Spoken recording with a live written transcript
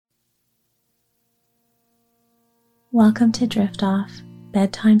Welcome to Drift Off,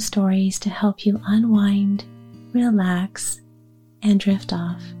 bedtime stories to help you unwind, relax, and drift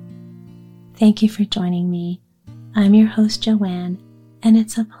off. Thank you for joining me. I'm your host, Joanne, and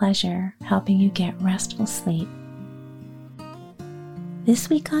it's a pleasure helping you get restful sleep. This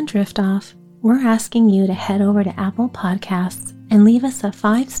week on Drift Off, we're asking you to head over to Apple Podcasts and leave us a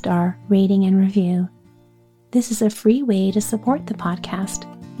 5-star rating and review. This is a free way to support the podcast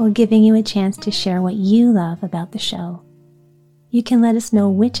while giving you a chance to share what you love about the show. You can let us know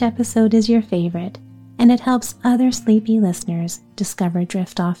which episode is your favorite, and it helps other sleepy listeners discover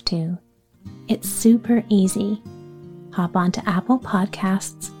Drift Off too. It's super easy. Hop onto Apple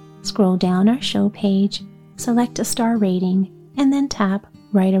Podcasts, scroll down our show page, select a star rating, and then tap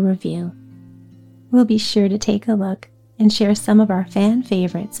Write a Review. We'll be sure to take a look and share some of our fan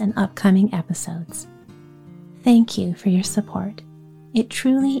favorites and upcoming episodes. Thank you for your support. It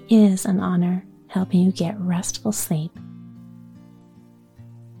truly is an honor helping you get restful sleep.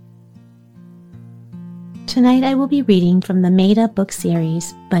 Tonight I will be reading from the Maida book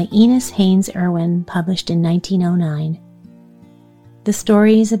series by Enos Haynes Irwin, published in 1909. The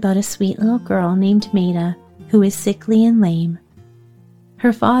story is about a sweet little girl named Maida who is sickly and lame.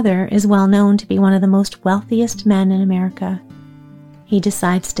 Her father is well known to be one of the most wealthiest men in America. He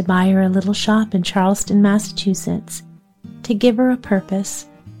decides to buy her a little shop in Charleston, Massachusetts, to give her a purpose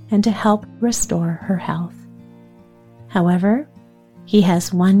and to help restore her health. However, he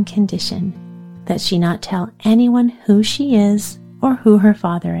has one condition, that she not tell anyone who she is or who her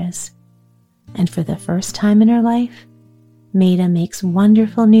father is. And for the first time in her life, Maida makes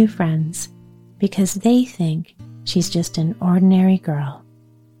wonderful new friends because they think she's just an ordinary girl.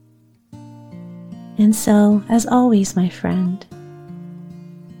 And so, as always, my friend,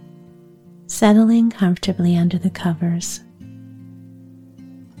 settling comfortably under the covers,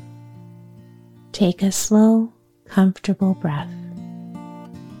 take a slow, comfortable breath.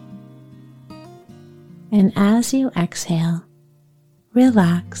 And as you exhale,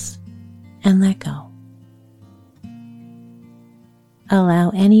 relax and let go.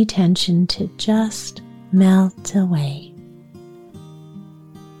 Allow any tension to just melt away,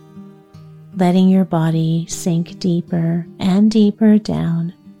 letting your body sink deeper and deeper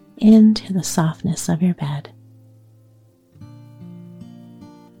down into the softness of your bed.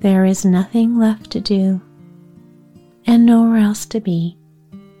 There is nothing left to do and nowhere else to be.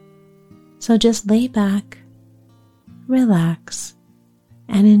 So just lay back, relax,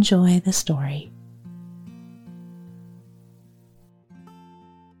 and enjoy the story.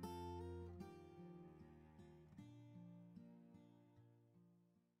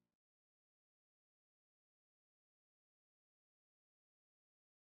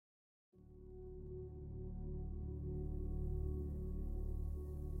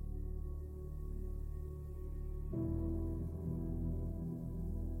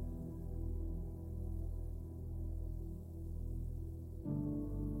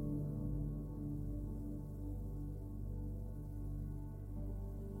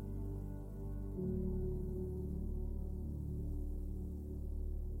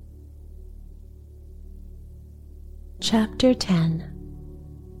 Chapter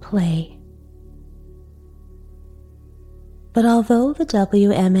 10. Play. But although the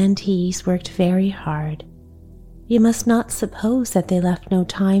WMNTs worked very hard, you must not suppose that they left no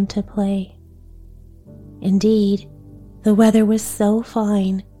time to play. Indeed, the weather was so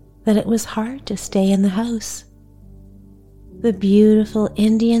fine that it was hard to stay in the house. The beautiful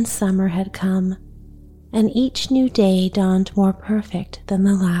Indian summer had come, and each new day dawned more perfect than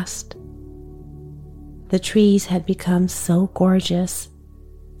the last. The trees had become so gorgeous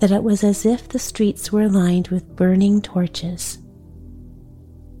that it was as if the streets were lined with burning torches.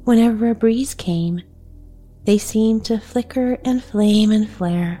 Whenever a breeze came, they seemed to flicker and flame and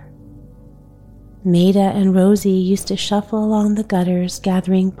flare. Maida and Rosie used to shuffle along the gutters,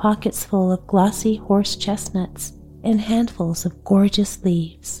 gathering pockets full of glossy horse chestnuts and handfuls of gorgeous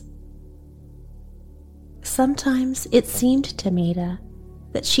leaves. Sometimes it seemed to Maida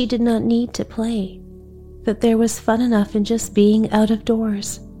that she did not need to play, that there was fun enough in just being out of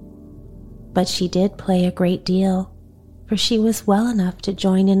doors. But she did play a great deal, for she was well enough to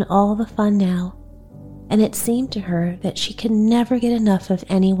join in all the fun now, and it seemed to her that she could never get enough of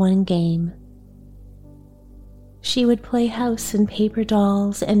any one game. She would play house and paper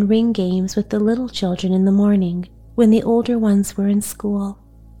dolls and ring games with the little children in the morning when the older ones were in school.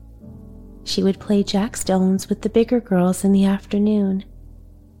 She would play jackstones with the bigger girls in the afternoon.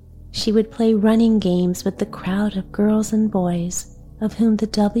 She would play running games with the crowd of girls and boys of whom the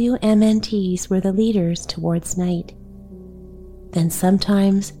WMNTs were the leaders towards night. Then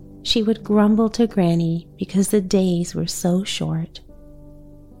sometimes she would grumble to Granny because the days were so short.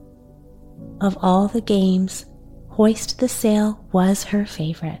 Of all the games, Hoist the Sail was her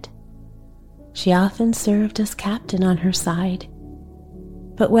favorite. She often served as captain on her side,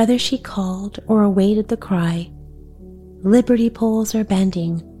 but whether she called or awaited the cry, "Liberty poles are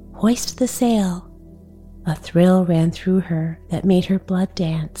bending, hoist the sail," a thrill ran through her that made her blood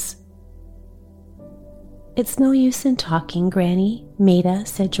dance. "It's no use in talking, Granny," Maida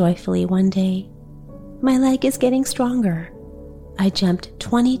said joyfully one day. "My leg is getting stronger. I jumped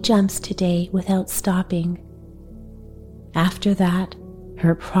 20 jumps today without stopping." After that,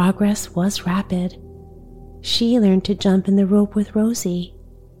 her progress was rapid. She learned to jump in the rope with Rosie.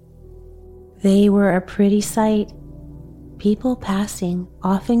 They were a pretty sight. People passing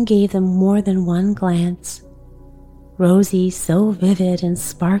often gave them more than one glance. Rosie so vivid and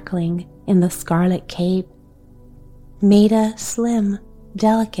sparkling in the scarlet cape, Maida slim,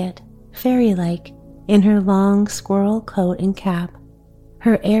 delicate, fairy-like in her long squirrel coat and cap,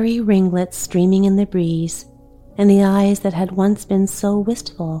 her airy ringlets streaming in the breeze, and the eyes that had once been so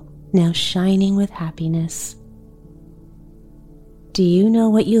wistful now shining with happiness. "Do you know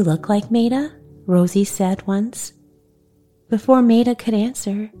what you look like, Maida?" Rosie said once. Before Maida could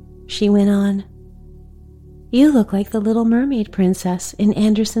answer, she went on, "You look like the little mermaid princess in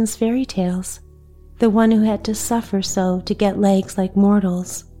Andersen's fairy tales, the one who had to suffer so to get legs like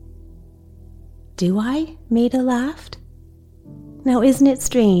mortals." "Do I?" Maida laughed. "Now isn't it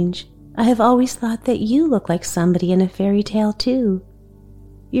strange? I have always thought that you look like somebody in a fairy tale too.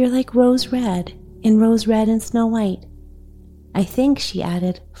 You're like Rose Red in Rose Red and Snow White. I think," she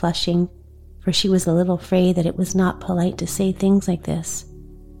added, flushing, for she was a little afraid that it was not polite to say things like this,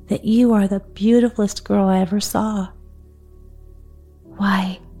 "that you are the beautifulest girl I ever saw."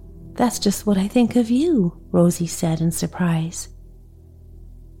 "Why, that's just what I think of you," Rosie said in surprise.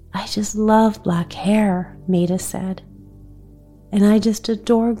 "I just love black hair," Maida said. "And I just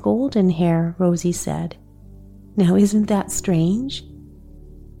adore golden hair," Rosie said. "Now isn't that strange?"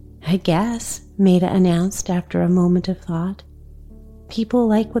 "I guess," Maida announced after a moment of thought. "People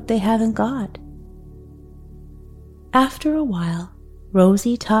like what they haven't got." After a while,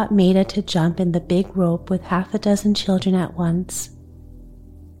 Rosie taught Maida to jump in the big rope with half a dozen children at once.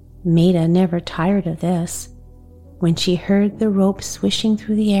 Maida never tired of this. When she heard the rope swishing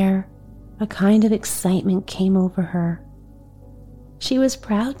through the air, a kind of excitement came over her. She was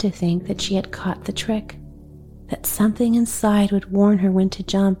proud to think that she had caught the trick, that something inside would warn her when to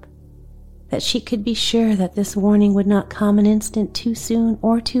jump, that she could be sure that this warning would not come an instant too soon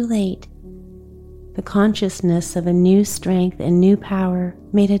or too late. The consciousness of a new strength and new power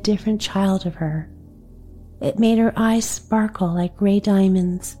made a different child of her. It made her eyes sparkle like gray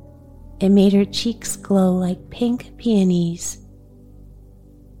diamonds. It made her cheeks glow like pink peonies.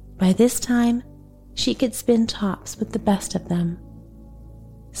 By this time, she could spin tops with the best of them.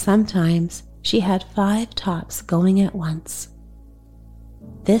 Sometimes she had 5 tops going at once.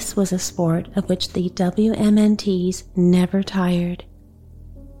 This was a sport of which the WMNTs never tired.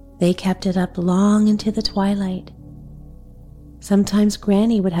 They kept it up long into the twilight. Sometimes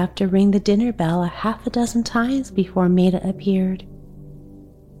Granny would have to ring the dinner bell a half a dozen times before Maida appeared.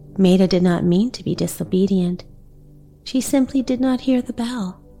 Maida did not mean to be disobedient. She simply did not hear the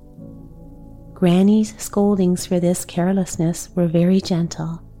bell. Granny's scoldings for this carelessness were very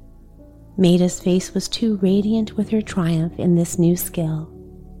gentle. Maida's face was too radiant with her triumph in this new skill.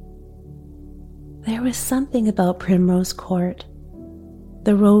 There was something about Primrose Court.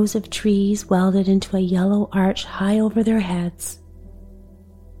 The rows of trees welded into a yellow arch high over their heads.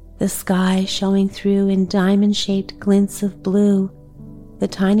 The sky showing through in diamond-shaped glints of blue, the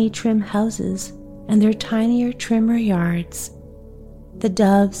tiny trim houses and their tinier, trimmer yards, the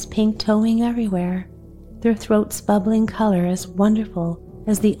doves pink-toeing everywhere, their throats bubbling color as wonderful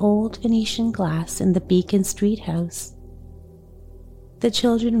as the old Venetian glass in the Beacon Street house. The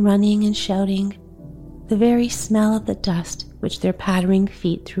children running and shouting, the very smell of the dust which their pattering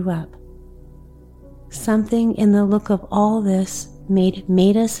feet threw up. Something in the look of all this made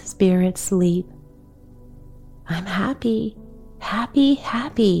Maida's spirits leap. "I'm happy, happy,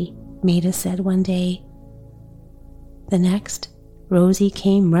 happy," Maida said one day. The next, Rosie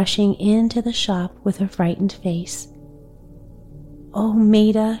came rushing into the shop with a frightened face. "Oh,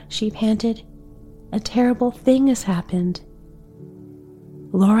 Maida," she panted, "a terrible thing has happened.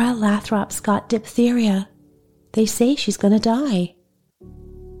 Laura Lathrop's got diphtheria. They say she's going to die."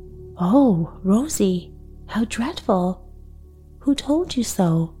 "Oh, Rosie, how dreadful. Who told you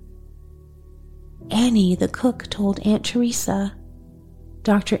so?" "Annie, the cook, told Aunt Teresa.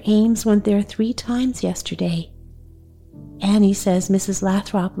 Dr. Ames went there 3 times yesterday. Annie says Mrs.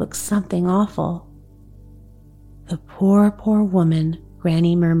 Lathrop looks something awful." "The poor, poor woman,"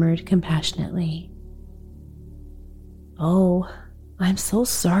 Granny murmured compassionately. "Oh, I'm so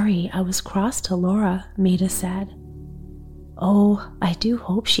sorry I was cross to Laura," Maida said. "Oh, I do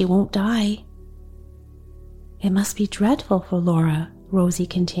hope she won't die." "It must be dreadful for Laura," Rosie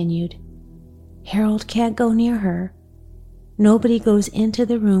continued. "Harold can't go near her. Nobody goes into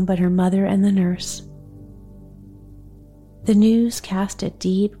the room but her mother and the nurse." The news cast a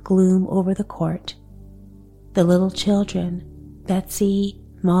deep gloom over the court. The little children, Betsy,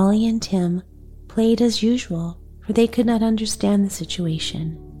 Molly, and Tim, played as usual, for they could not understand the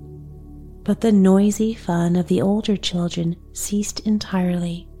situation. But the noisy fun of the older children ceased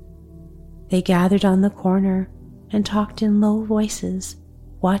entirely. They gathered on the corner and talked in low voices,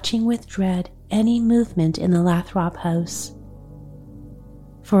 watching with dread any movement in the Lathrop house.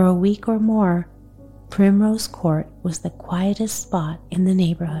 For a week or more, Primrose Court was the quietest spot in the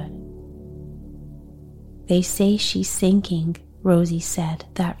neighborhood. "They say she's sinking," Rosie said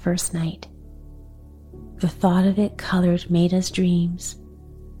that first night. The thought of it colored Maida's dreams.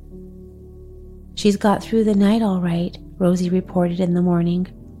 "She's got through the night all right," Rosie reported in the morning,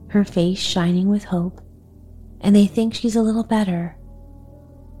 her face shining with hope, "and they think she's a little better."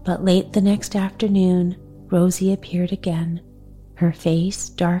 But late the next afternoon, Rosie appeared again, her face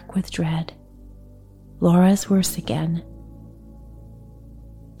dark with dread. "Laura's worse again."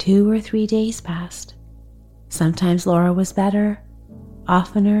 2 or 3 days passed. Sometimes Laura was better,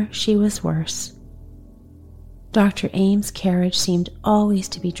 oftener she was worse. Dr. Ames' carriage seemed always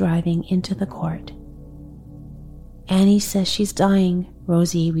to be driving into the court. "Annie says she's dying,"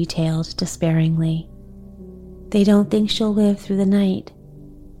 Rosie retailed despairingly. "They don't think she'll live through the night."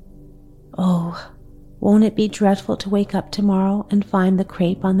 "Oh, won't it be dreadful to wake up tomorrow and find the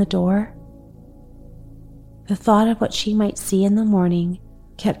crepe on the door?" The thought of what she might see in the morning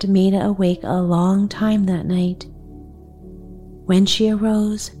kept Maida awake a long time that night. When she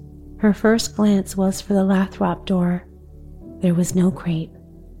arose, her first glance was for the Lathrop door. There was no crepe.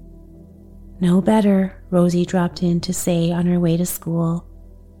 "No better," Rosie dropped in to say on her way to school.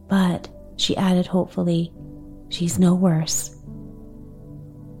 "But," she added hopefully, "she's no worse."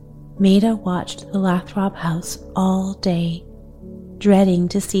 Maida watched the Lathrop house all day, dreading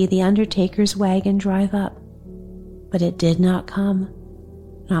to see the undertaker's wagon drive up. But it did not come.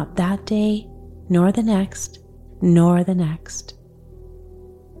 Not that day, nor the next, nor the next.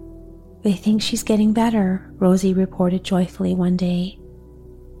 "They think she's getting better," Rosie reported joyfully one day.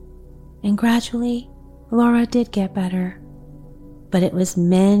 And gradually, Laura did get better. But it was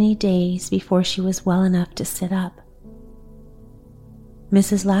many days before she was well enough to sit up.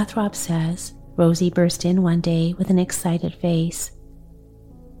 "Mrs. Lathrop says," Rosie burst in one day with an excited face,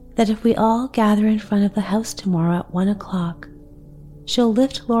 "that if we all gather in front of the house tomorrow at 1 o'clock, she'll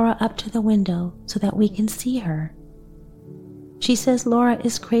lift Laura up to the window so that we can see her. She says Laura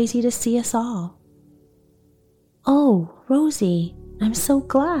is crazy to see us all." "Oh, Rosie, I'm so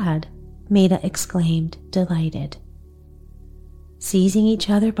glad," Maida exclaimed, delighted. Seizing each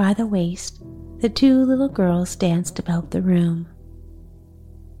other by the waist, the 2 little girls danced about the room.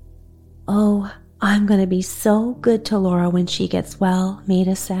 "Oh, I'm going to be so good to Laura when she gets well,"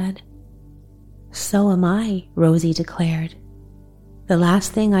 Maida said. "So am I," Rosie declared. "The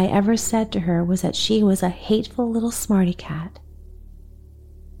last thing I ever said to her was that she was a hateful little smarty cat."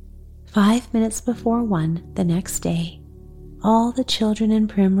 5 minutes before 1 the next day, all the children in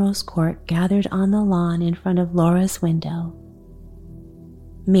Primrose Court gathered on the lawn in front of Laura's window.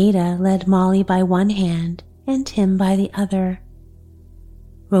 Maida led Molly by one hand and Tim by the other.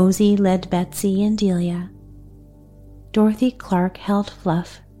 Rosie led Betsy and Delia. Dorothy Clark held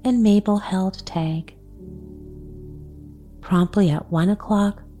Fluff and Mabel held Tag. Promptly at 1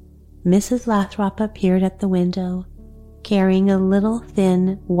 o'clock, Mrs. Lathrop appeared at the window, carrying a little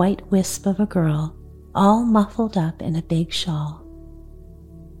thin white wisp of a girl, all muffled up in a big shawl.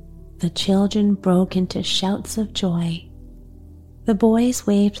 The children broke into shouts of joy. The boys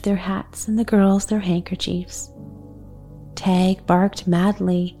waved their hats and the girls their handkerchiefs. Tag barked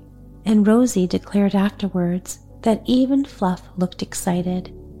madly, and Rosie declared afterwards that even Fluff looked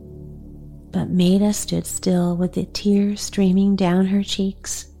excited. But Maida stood still with the tears streaming down her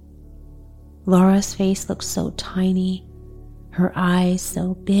cheeks. Laura's face looked so tiny, her eyes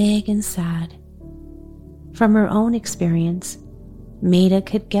so big and sad. From her own experience, Maida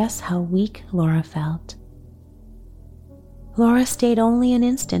could guess how weak Laura felt. Laura stayed only an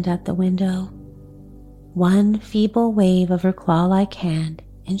instant at the window. One feeble wave of her claw-like hand,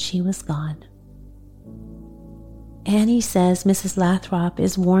 and she was gone. "Annie says Mrs. Lathrop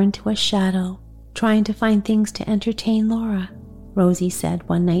is worn to a shadow," trying to find things to entertain Laura," Rosie said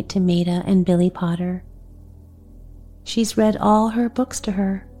one night to Maida and Billy Potter. "She's read all her books to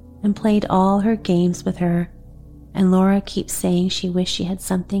her and played all her games with her, and Laura keeps saying she wished she had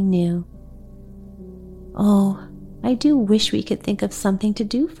something new." "Oh, I do wish we could think of something to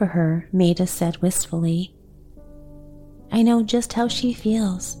do for her," Maida said wistfully. "I know just how she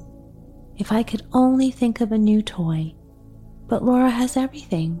feels. If I could only think of a new toy, but Laura has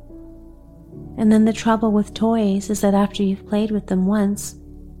everything. And then the trouble with toys is that after you've played with them once,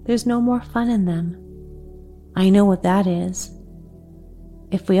 there's no more fun in them. I know what that is.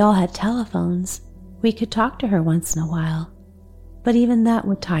 If we all had telephones, we could talk to her once in a while, but even that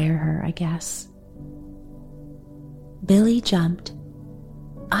would tire her, I guess." Billy jumped.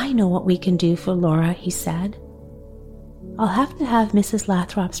 "I know what we can do for Laura," he said. "I'll have to have Mrs.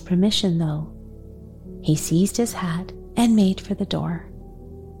 Lathrop's permission, though." He seized his hat and made for the door.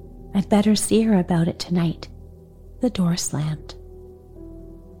 "I'd better see her about it tonight." The door slammed.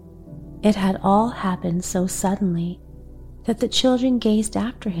 It had all happened so suddenly that the children gazed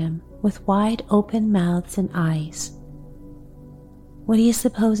after him with wide open mouths and eyes. "What do you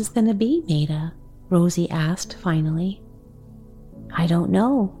suppose it's going to be, Maida?" Rosie asked finally. "I don't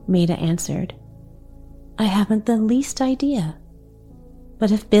know," Maida answered. "I haven't the least idea.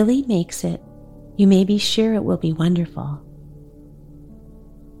 But if Billy makes it, you may be sure it will be wonderful."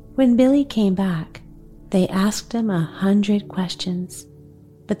 When Billy came back, they asked him 100 questions,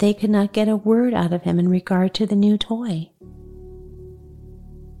 but they could not get a word out of him in regard to the new toy.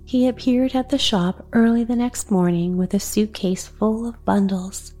 He appeared at the shop early the next morning with a suitcase full of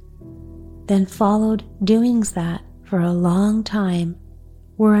bundles, then followed doings that, for a long time,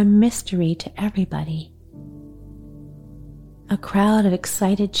 were a mystery to everybody. A crowd of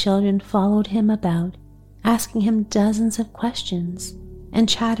excited children followed him about, asking him dozens of questions and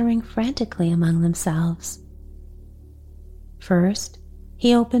chattering frantically among themselves. First,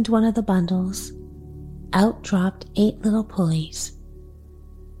 he opened one of the bundles. Out dropped 8 little pulleys.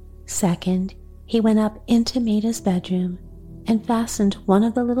 Second, he went up into Maida's bedroom and fastened one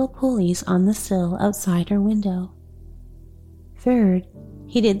of the little pulleys on the sill outside her window. Third,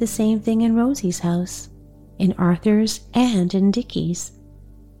 he did the same thing in Rosie's house, in Arthur's and in Dickie's.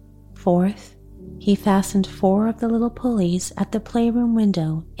 Fourth, he fastened 4 of the little pulleys at the playroom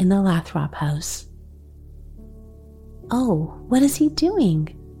window in the Lathrop house. "Oh, what is he doing?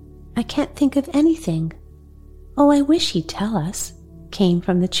 I can't think of anything. Oh, I wish he'd tell us," came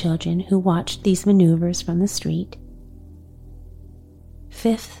from the children who watched these maneuvers from the street.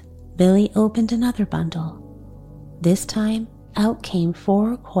 Fifth, Billy opened another bundle. This time, out came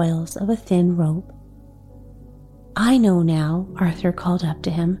 4 coils of a thin rope. "I know now," Arthur called up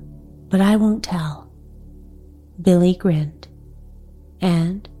to him, "but I won't tell." Billy grinned.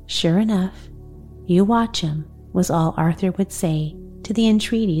 And, sure enough, "You watch him," was all Arthur would say to the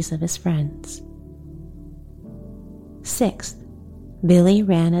entreaties of his friends. Sixth, Billy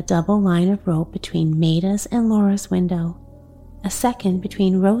ran a double line of rope between Maida's and Laura's window, a second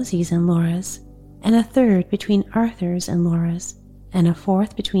between Rosie's and Laura's, and a third between Arthur's and Laura's, and a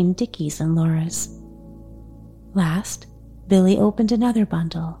fourth between Dickie's and Laura's. Last, Billy opened another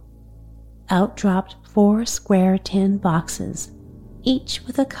bundle. Out dropped 4 square tin boxes, each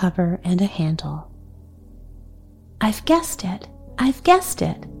with a cover and a handle. "I've guessed it! I've guessed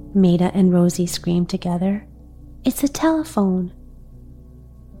it!" Maida and Rosie screamed together. "It's a telephone."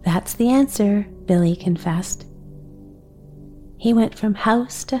 "That's the answer," Billy confessed. He went from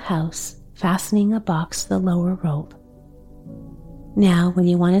house to house, fastening a box to the lower rope. "Now, when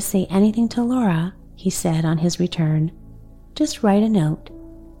you want to say anything to Laura," he said on his return, "just write a note,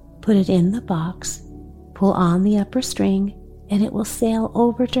 put it in the box, pull on the upper string, and it will sail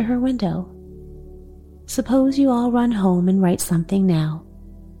over to her window. Suppose you all run home and write something now.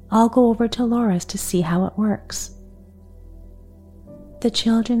 I'll go over to Laura's to see how it works." The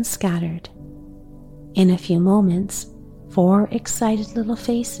children scattered. In a few moments, 4 excited little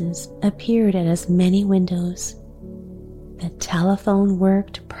faces appeared at as many windows. The telephone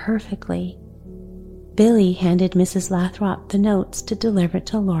worked perfectly. Billy handed Mrs. Lathrop the notes to deliver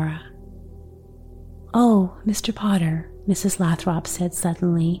to Laura. "Oh, Mr. Potter," Mrs. Lathrop said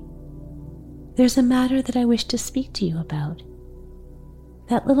suddenly, "there's a matter that I wish to speak to you about.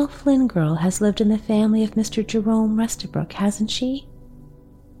 That little Flynn girl has lived in the family of Mr. Jerome Restabrook, hasn't she?"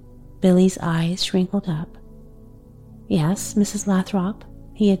 Billy's eyes shrinkled up. "Yes, Mrs. Lathrop,"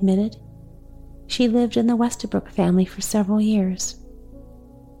 he admitted. "She lived in the Westabrook family for several years."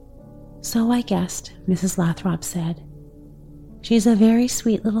 "So I guessed," Mrs. Lathrop said. "She's a very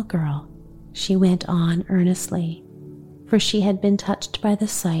sweet little girl," she went on earnestly. for she had been touched by the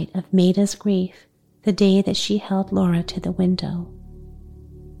sight of Maida's grief the day that she held Laura to the window.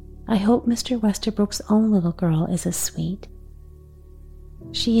 I hope Mr. Westerbrook's own little girl is as sweet.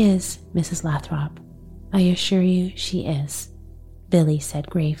 She is, Mrs. Lathrop. I assure you she is, Billy said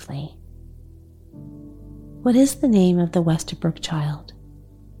gravely. What is the name of the Westerbrook child?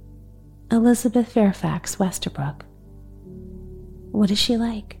 Elizabeth Fairfax Westerbrook. What is she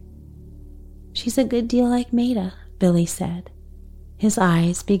like? She's a good deal like Maida, Billy said, his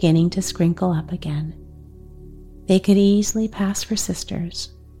eyes beginning to sprinkle up again. They could easily pass for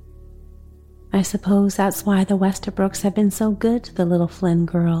sisters. I suppose that's why the Westerbrooks have been so good to the little Flynn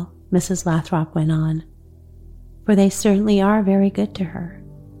girl, Mrs. Lathrop went on, for they certainly are very good to her.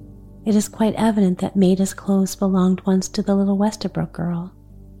 It is quite evident that Maida's clothes belonged once to the little Westerbrook girl.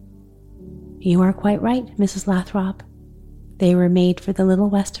 You are quite right, Mrs. Lathrop. They were made for the little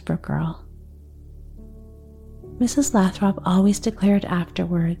Westerbrook girl. Mrs. Lathrop always declared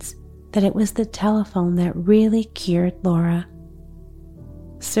afterwards that it was the telephone that really cured Laura.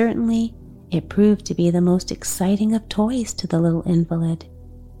 Certainly, it proved to be the most exciting of toys to the little invalid.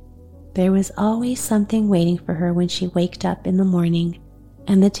 There was always something waiting for her when she waked up in the morning,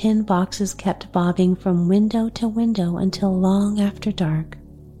 and the tin boxes kept bobbing from window to window until long after dark.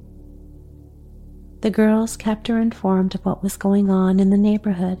 The girls kept her informed of what was going on in the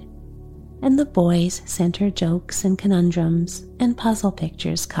neighborhood, and the boys sent her jokes and conundrums and puzzle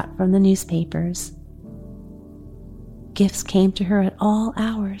pictures cut from the newspapers. Gifts came to her at all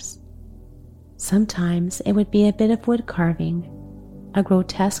hours. Sometimes it would be a bit of wood carving, a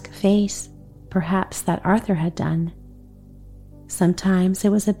grotesque face, perhaps that Arthur had done. Sometimes it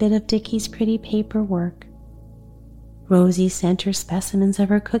was a bit of Dickie's pretty paper work. Rosie sent her specimens of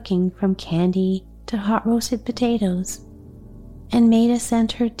her cooking, from candy to hot roasted potatoes, and Maida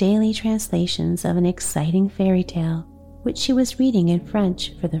sent her daily translations of an exciting fairy tale which she was reading in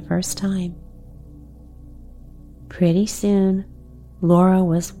French for the first time. Pretty soon, Laura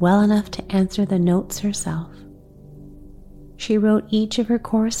was well enough to answer the notes herself. She wrote each of her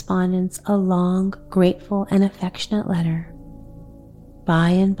correspondents a long, grateful, and affectionate letter. By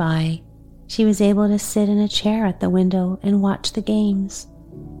and by, she was able to sit in a chair at the window and watch the games.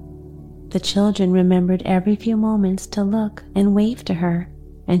 The children remembered every few moments to look and wave to her,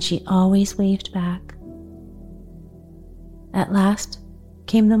 and she always waved back. At last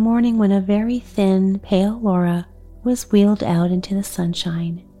came the morning when a very thin, pale Laura was wheeled out into the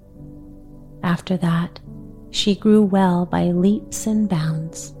sunshine. After that, she grew well by leaps and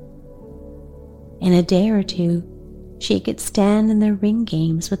bounds. In a day or two, she could stand in the ring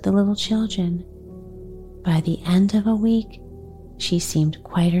games with the little children. By the end of a week, she seemed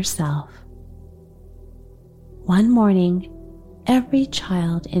quite herself. One morning, every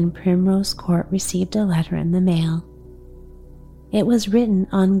child in Primrose Court received a letter in the mail. It was written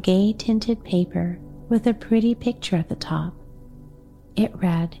on gay tinted paper with a pretty picture at the top. It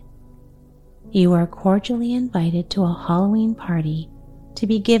read, "You are cordially invited to a Halloween party to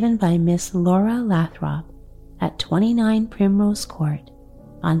be given by Miss Laura Lathrop at 29 Primrose Court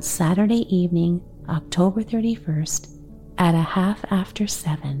on Saturday evening, October 31st at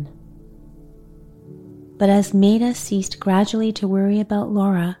 7:30. But as Maida ceased gradually to worry about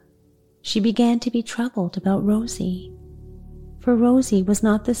Laura, she began to be troubled about Rosie, for Rosie was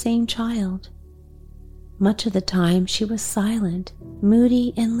not the same child. Much of the time she was silent,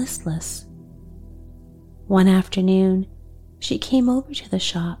 moody, and listless. One afternoon, she came over to the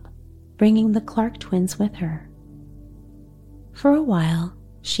shop, bringing the Clark twins with her. For a while,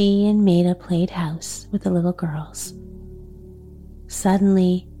 she and Maida played house with the little girls.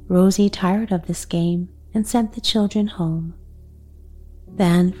 Suddenly, Rosie tired of this game and sent the children home.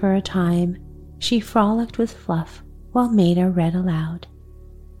 Then, for a time, she frolicked with Fluff while Maida read aloud.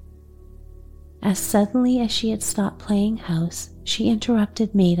 As suddenly as she had stopped playing house, she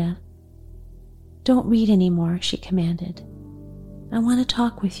interrupted Maida. "Don't read any more," she commanded. "I want to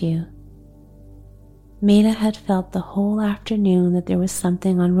talk with you." Maida had felt the whole afternoon that there was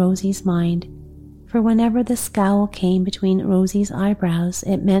something on Rosie's mind, for whenever the scowl came between Rosie's eyebrows,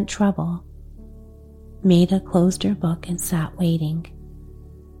 it meant trouble. Maida closed her book and sat waiting.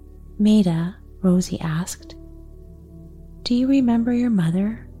 "Maida," Rosie asked, "do you remember your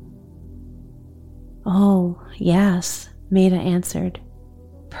mother?" "Oh, yes," Maida answered.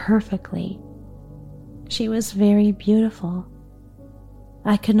 "Perfectly. She was very beautiful.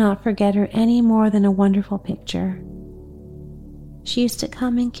 I could not forget her any more than a wonderful picture. She used to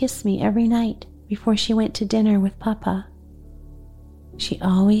come and kiss me every night before she went to dinner with Papa. She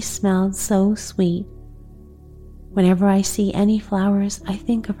always smelled so sweet. Whenever I see any flowers, I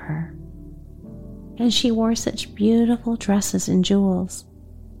think of her. and she wore such beautiful dresses and jewels.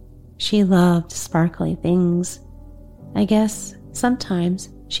 She loved sparkly things. I guess sometimes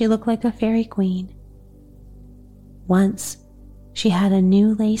she looked like a fairy queen. Once, she had a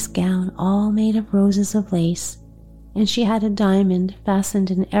new lace gown all made of roses of lace, and she had a diamond fastened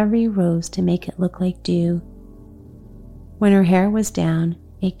in every rose to make it look like dew. When her hair was down,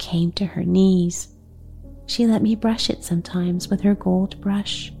 it came to her knees. She let me brush it sometimes with her gold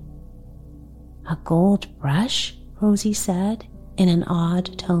brush. "A gold brush?" Rosie said in an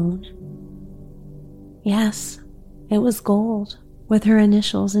odd tone. Yes, it was gold with her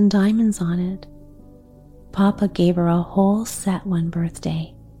initials and diamonds on it. Papa gave her a whole set one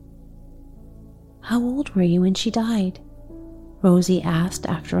birthday. "How old were you when she died?" Rosie asked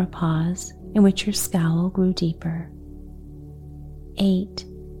after a pause in which her scowl grew deeper. 8.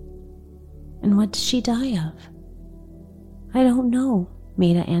 "And what did she die of?" "I don't know,"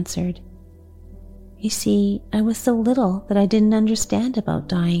 Maida answered. "You see, I was so little that I didn't understand about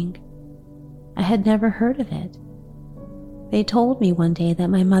dying. I had never heard of it. They told me one day that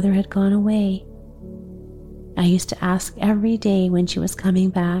my mother had gone away. I used to ask every day when she was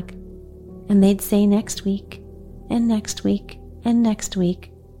coming back, and they'd say next week, and next week, and next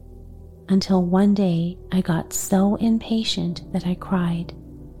week, until one day I got so impatient that I cried.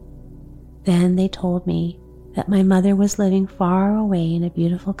 Then they told me that my mother was living far away in a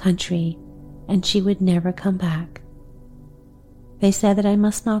beautiful country, and she would never come back. They said that I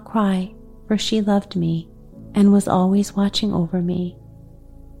must not cry, for she loved me and was always watching over me.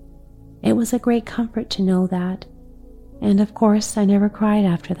 It was a great comfort to know that, and of course I never cried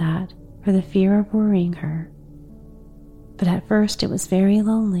after that for the fear of worrying her. But at first it was very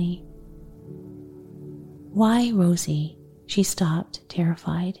lonely." "Why, Rosie?" She stopped,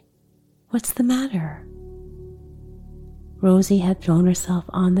 terrified. "What's the matter?" Rosie had thrown herself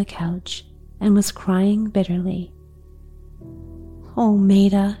on the couch and was crying bitterly. "Oh,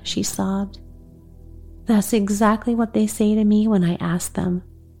 Maida," she sobbed. "That's exactly what they say to me when I ask them.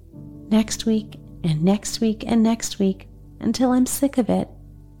 Next week, and next week, and next week, until I'm sick of it.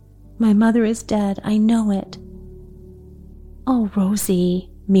 My mother is dead, I know it." "Oh,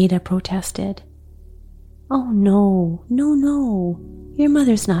 Rosie," Maida protested. "Oh, no, no, no. Your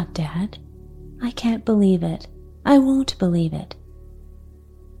mother's not dead. I can't believe it. I won't believe it."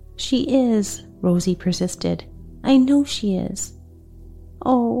 "She is," Rosie persisted. "I know she is.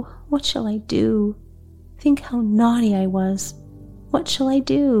 Oh, what shall I do? Think how naughty I was. What shall I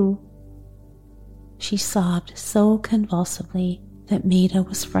do?" She sobbed so convulsively that Maida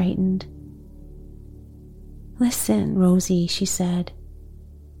was frightened. "Listen, Rosie," she said.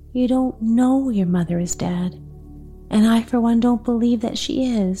 "You don't know your mother is dead, and I for one don't believe that she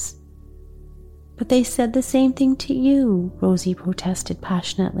is." "But they said the same thing to you," Rosie protested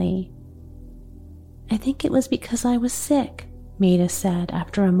passionately. "I think it was because I was sick," Maida said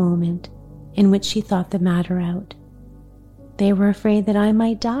after a moment in which she thought the matter out. "They were afraid that I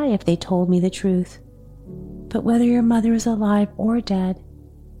might die if they told me the truth. But whether your mother is alive or dead,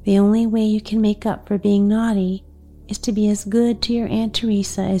 the only way you can make up for being naughty is to be as good to your Aunt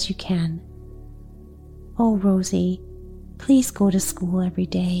Teresa as you can. Oh, Rosie, please go to school every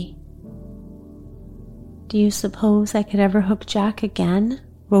day." "Do you suppose I could ever hook Jack again?"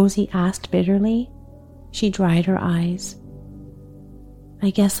 Rosie asked bitterly. She dried her eyes. "I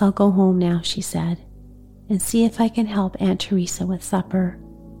guess I'll go home now," she said, "and see if I can help Aunt Teresa with supper.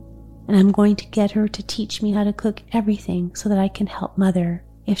 And I'm going to get her to teach me how to cook everything so that I can help Mother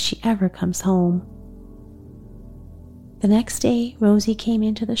if she ever comes home." The next day, Rosie came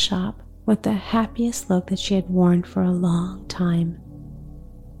into the shop with the happiest look that she had worn for a long time.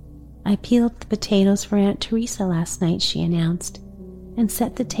 "I peeled the potatoes for Aunt Teresa last night," she announced, "and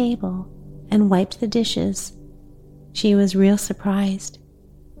set the table and wiped the dishes." She was real surprised.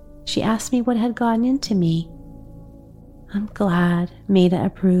 She asked me what had gotten into me. "I'm glad," Maida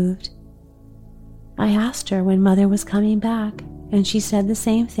approved. "I asked her when Mother was coming back, and she said the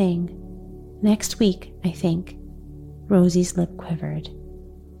same thing. Next week, I think." Rosie's lip quivered.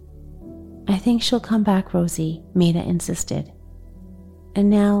 "I think she'll come back, Rosie," Maida insisted. "And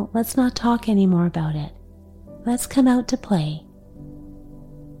now let's not talk any more about it. Let's come out to play."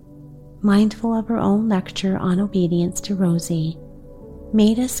 Mindful of her own lecture on obedience to Rosie,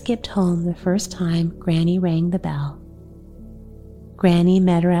 Maida skipped home the first time Granny rang the bell. Granny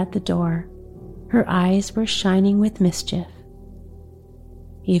met her at the door. Her eyes were shining with mischief.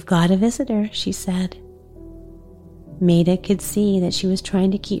 "You've got a visitor," she said. Maida could see that she was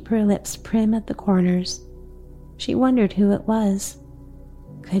trying to keep her lips prim at the corners. She wondered who it was.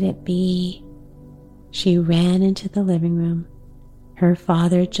 Could it be? She ran into the living room. Her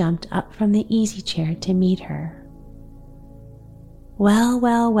father jumped up from the easy chair to meet her. "Well,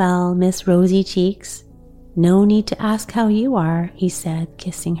 well, well, Miss Rosy Cheeks. No need to ask how you are," he said,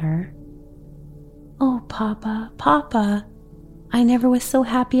 kissing her. "Oh, Papa, Papa, I never was so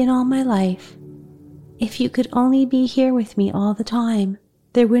happy in all my life. If you could only be here with me all the time,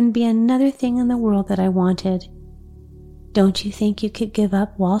 there wouldn't be another thing in the world that I wanted. Don't you think you could give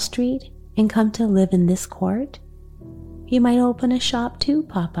up Wall Street and come to live in this court? You might open a shop too,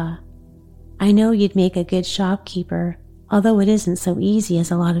 Papa. I know you'd make a good shopkeeper, although it isn't so easy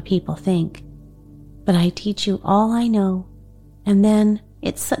as a lot of people think. But I teach you all I know, and then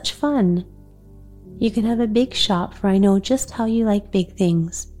it's such fun. You can have a big shop, for I know just how you like big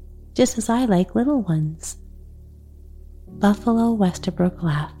things, just as I like little ones." Buffalo Westabrook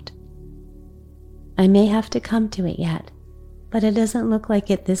laughed. "I may have to come to it yet, but it doesn't look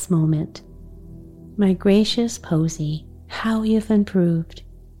like it this moment. My gracious Posy, how you've improved.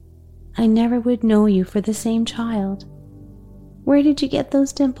 I never would know you for the same child. Where did you get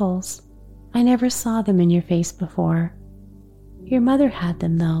those dimples? I never saw them in your face before. Your mother had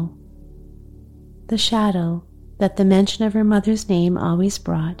them, though." The shadow that the mention of her mother's name always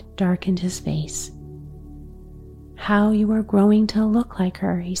brought darkened his face. "How you are growing to look like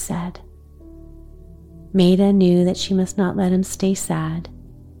her," he said. Maida knew that she must not let him stay sad.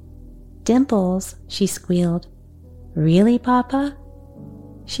 "Dimples," she squealed. "Really, Papa?"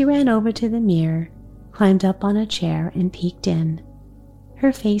 She ran over to the mirror, climbed up on a chair, and peeked in.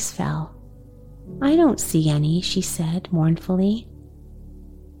 Her face fell. "I don't see any," she said mournfully.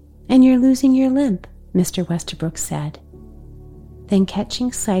 "And you're losing your limp," Mr. Westabrook said. Then,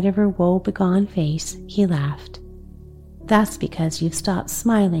 catching sight of her woe-begone face, he laughed. "That's because you've stopped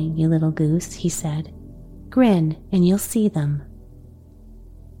smiling, you little goose," he said. "Grin, and you'll see them."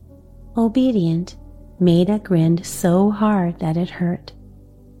 Obedient, Maida grinned so hard that it hurt,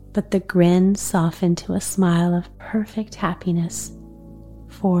 but the grin softened to a smile of perfect happiness,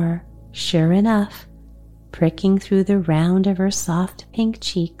 for, sure enough, pricking through the round of her soft pink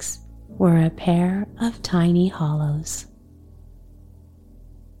cheeks were a pair of tiny hollows.